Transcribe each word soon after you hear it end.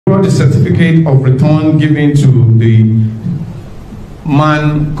got the certificate of return given to the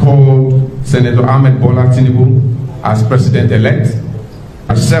man called Senator Ahmed Bola Tinubu as president-elect.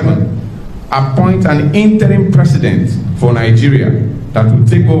 7, appoint an interim president for Nigeria that will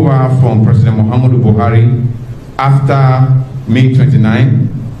take over from President Muhammadu Buhari after May 29.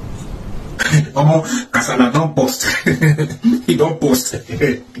 Kasana don't post. He don't post.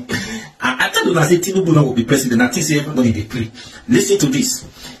 I tell you that Tinubu will be president. I think everybody they pray. Listen to this.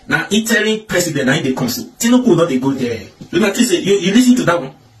 Now interim president now they come. Tinubu not they go there. You listen to that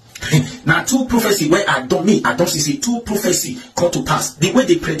one. Now 2 prophecy where I don't see 2 prophecy come to pass. The way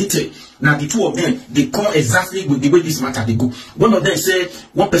they predicted. Now the 2 of them they come exactly with the way this matter they go. One of them said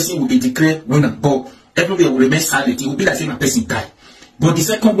one person will be declared winner, but everybody will remain silent. It will be like saying a person died. But the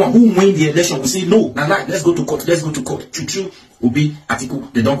second one who win the election will say no. Now let's go to court. Let's go to court. Choo will be article.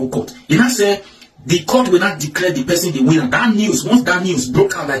 They don't go court. He now said the court will not declare the person the winner. That news, once that news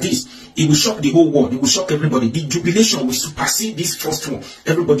broke out like this, it will shock the whole world. It will shock everybody. The jubilation will supersede this first one.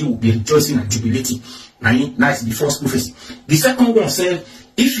 Everybody will be rejoicing and jubilating. Now it's the first prophecy. The second one said,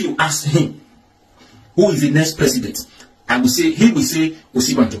 if you ask him, who is the next president, he will say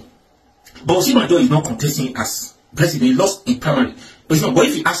Osibanjo. But Osibanjo is not contesting as president. He lost in primary. But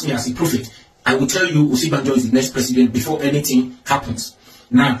if you ask me as a prophet, I will tell you Osibanjo is the next president before anything happens.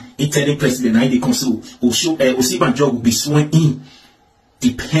 Now, interim president, now they come so Osibanjo will be sworn in,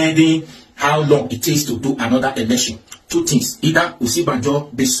 depending how long it takes to do another election. 2 things: either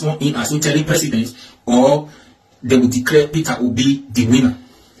Osibanjo be sworn in as interim president, or they will declare Peter Obi the winner.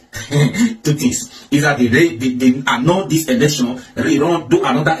 2 things: either they annul this election, rerun, do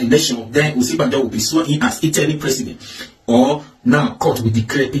another election, then Osibanjo will be sworn in as interim president, or now court will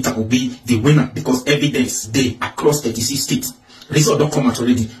declare Peter Obi the winner because evidence they across 36 states. Result don't come out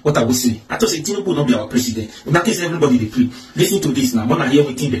already. What I will say, I just say Tinubu will not be our president. In that case, everybody they pray. Listen to this now. When I hear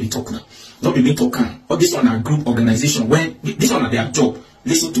everything they talk now, not be me talking. All this one are group organization. When this one are their job.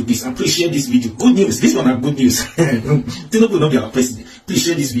 Listen to this and please share this video. Good news. This one are good news. Tinubu will not be our president. Please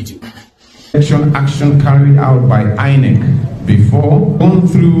share this video. Election action carried out by INEC before, gone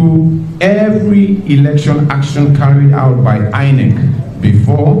through every election action carried out by INEC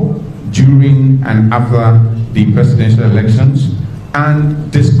before, during and after the presidential elections,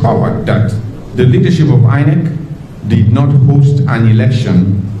 and discovered that the leadership of INEC did not host an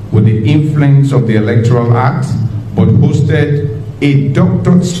election with the influence of the Electoral Act, but hosted a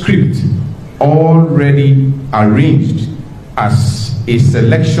doctored script already arranged as a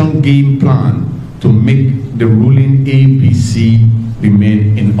selection game plan to make the ruling APC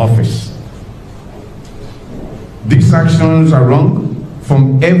remain in office. These actions are wrong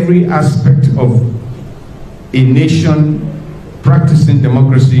from every aspect of a nation practicing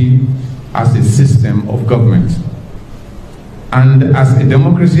democracy as a system of government. And as a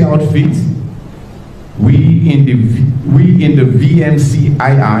democracy outfit, we in the VNCII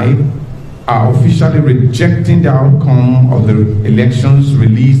are officially rejecting the outcome of the elections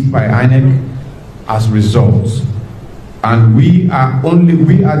released by INEC as results. And we are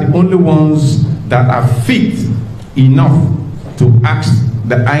the only ones that are fit enough to ask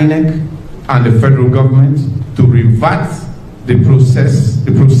the INEC and the federal government to revert the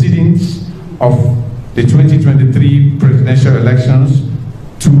proceedings of the 2023 presidential elections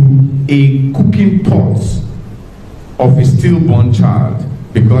to a cooking pot of a stillborn child,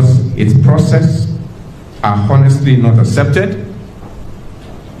 because its process are honestly not accepted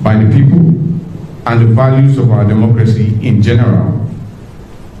by the people and the values of our democracy in general.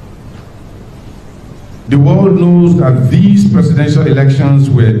 The world knows that these presidential elections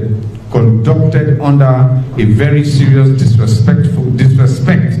were conducted under a very serious disrespect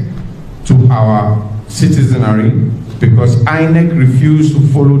to our citizenry, because INEC refused to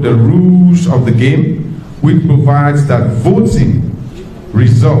follow the rules of the game, which provides that voting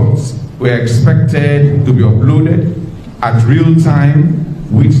results were expected to be uploaded at real time,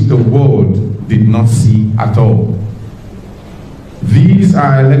 which the world did not see at all. These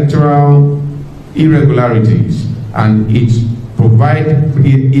are electoral irregularities, and it provided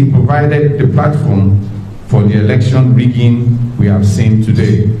the platform for the election rigging we have seen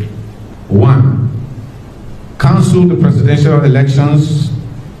today. 1. Cancel the presidential elections.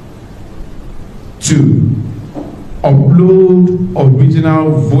 2. Upload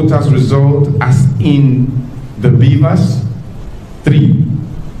original voters' result as in the beavers. 3.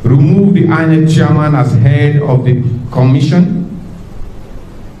 Remove the INEC chairman as head of the commission.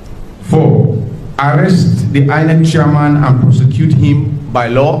 4. Arrest the INEC chairman and prosecute him by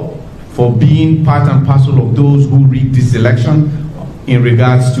law for being part and parcel of those who rigged this election in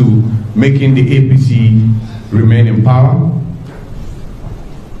regards to making the APC remain in power.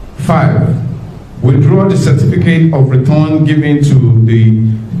 5, withdraw the certificate of return given to the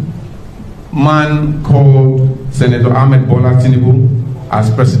man called Senator Ahmed Bola Tinubu as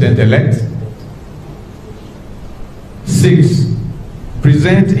president-elect. 6,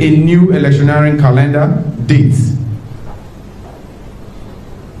 present a new electioneering calendar date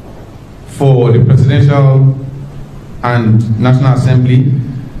for the presidential and National Assembly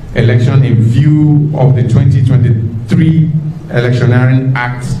election in view of the 2023 Electioneering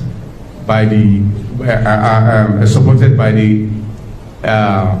Act by the supported by the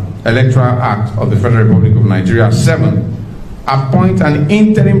Electoral Act of the Federal Republic of Nigeria. 7, appoint an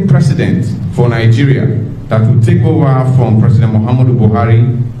interim president for Nigeria that will take over from President Muhammadu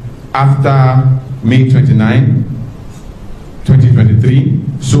Buhari after May 29, 2023,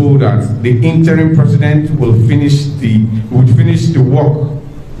 so that the interim president will finish the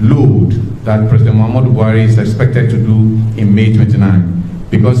workload that President Muhammadu Buhari is expected to do in May 29.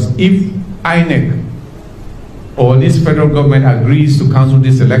 Because if INEC or this federal government agrees to cancel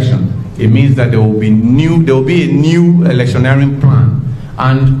this election, it means that there will be a new electioneering plan.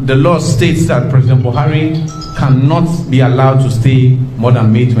 And the law states that President Buhari cannot be allowed to stay more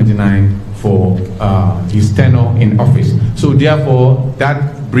than May 29 for his tenure in office. So therefore,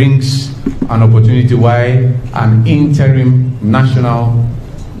 that brings an opportunity why an interim national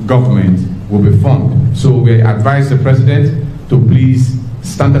government will be formed. So we advise the president to please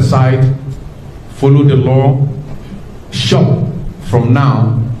stand aside, follow the law, shop from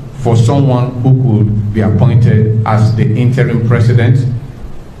now for someone who could be appointed as the interim president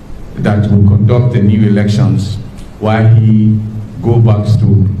that will conduct the new elections while he goes back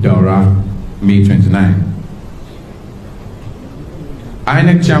to Daura May 29.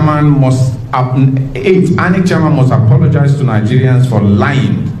 INEC chairman must apologize to Nigerians for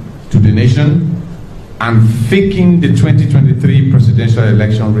lying to the nation and faking the 2023 presidential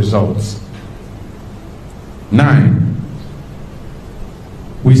election results. 9,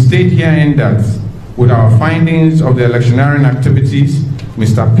 we state herein that with our findings of the electioneering activities,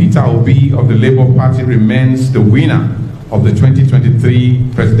 Mr. Peter Obi of the Labour Party remains the winner of the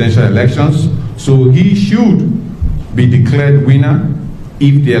 2023 presidential elections, so he should be declared winner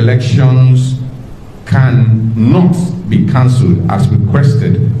if the elections cannot be cancelled as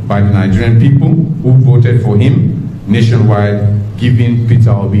requested by the Nigerian people who voted for him nationwide, giving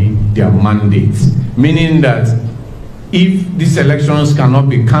Peter Obi their mandate. Meaning that if these elections cannot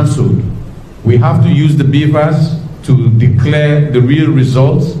be cancelled, we have to use the beavers to declare the real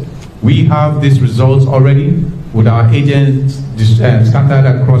results. We have these results already with our agents scattered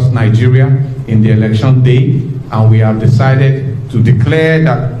across Nigeria in the election day, and we have decided to declare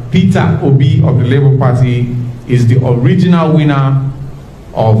that Peter Obi of the Labour Party is the original winner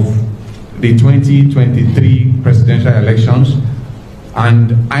of the 2023 presidential elections,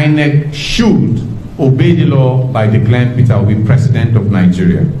 and INEC should obey the law by declaring Peter Obi president of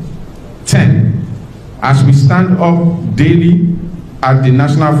Nigeria. 10. As we stand up daily at the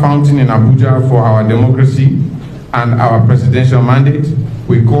National Fountain in Abuja for our democracy and our presidential mandate,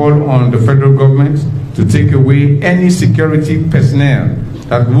 we call on the federal government to take away any security personnel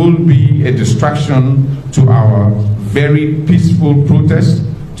that will be a distraction to our very peaceful protest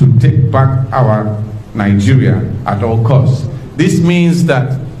to take back our Nigeria at all costs. This means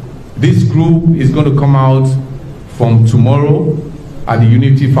that this group is going to come out from tomorrow at the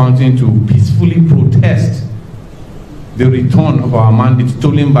Unity Fountain to peacefully protest the return of our mandate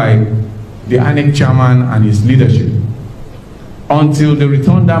stolen by the INEC chairman and his leadership. Until they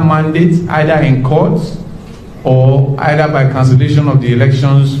return that mandate, either in court or either by cancellation of the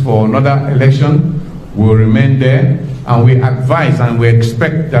elections for another election, will remain there. And we advise and we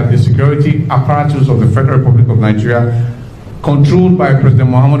expect that the security apparatus of the Federal Republic of Nigeria, controlled by President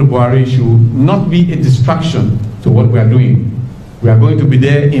Muhammadu Buhari, should not be a distraction to what we are doing. We are going to be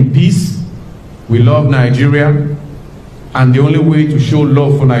there in peace. We love Nigeria, and the only way to show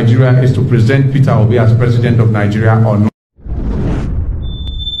love for Nigeria is to present Peter Obi as president of Nigeria or not.